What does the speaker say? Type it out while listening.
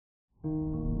Good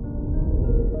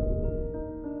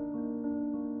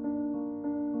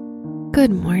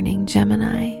morning,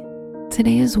 Gemini.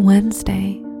 Today is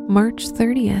Wednesday, March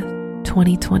 30th,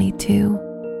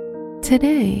 2022.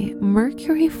 Today,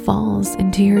 Mercury falls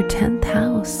into your 10th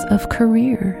house of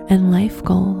career and life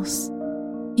goals.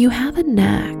 You have a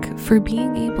knack for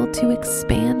being able to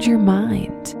expand your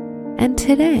mind, and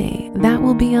today that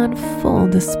will be on full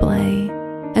display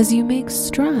as you make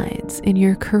strides in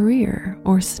your career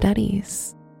or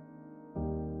studies.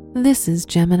 This is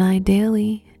Gemini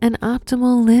Daily, an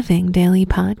optimal living daily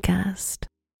podcast.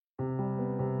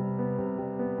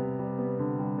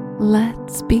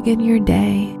 Let's begin your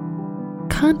day.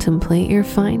 Contemplate your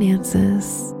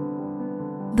finances.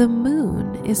 The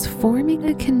moon is forming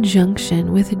a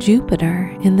conjunction with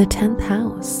Jupiter in the 10th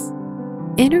house.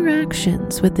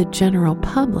 Interactions with the general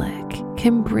public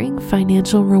can bring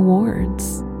financial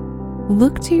rewards.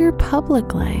 Look to your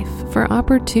public life for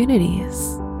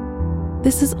opportunities.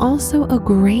 This is also a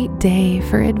great day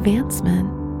for advancement.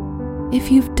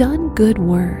 If you've done good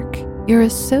work, your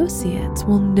associates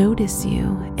will notice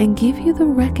you and give you the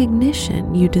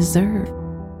recognition you deserve.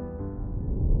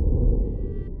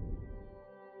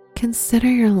 Consider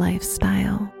your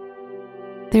lifestyle.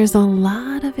 There's a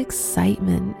lot of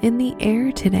excitement in the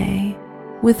air today,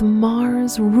 with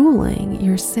Mars ruling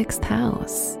your 6th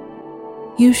house.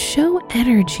 You show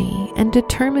energy and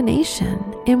determination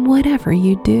in whatever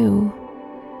you do.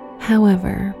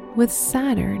 However, with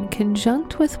Saturn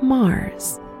conjunct with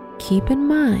Mars, keep in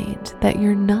mind that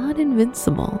you're not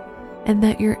invincible and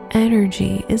that your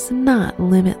energy is not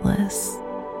limitless.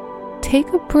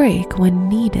 Take a break when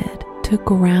needed to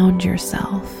ground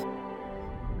yourself.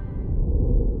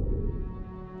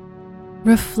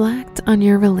 Reflect on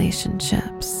your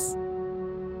relationships.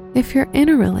 If you're in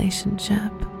a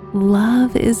relationship,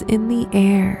 love is in the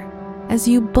air as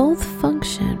you both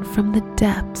function from the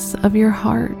depths of your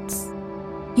hearts.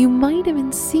 You might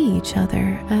even see each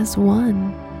other as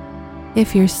one.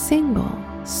 If you're single,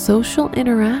 social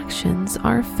interactions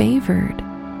are favored.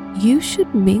 You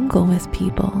should mingle with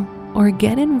people or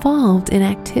get involved in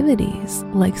activities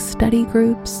like study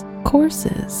groups,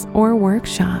 courses, or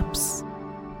workshops.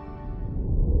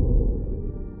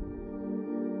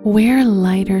 Wear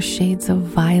lighter shades of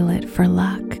violet for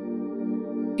luck.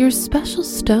 Your special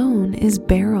stone is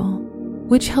beryl,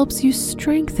 which helps you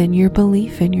strengthen your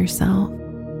belief in yourself.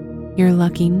 Your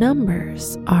lucky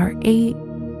numbers are 8,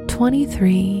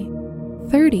 23,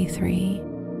 33,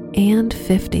 and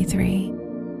 53.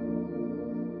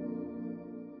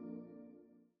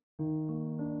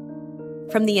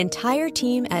 From the entire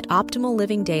team at Optimal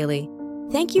Living Daily,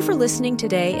 thank you for listening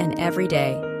today and every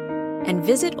day. And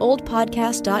visit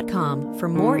oldpodcast.com for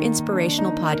more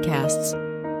inspirational podcasts.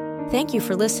 Thank you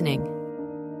for listening.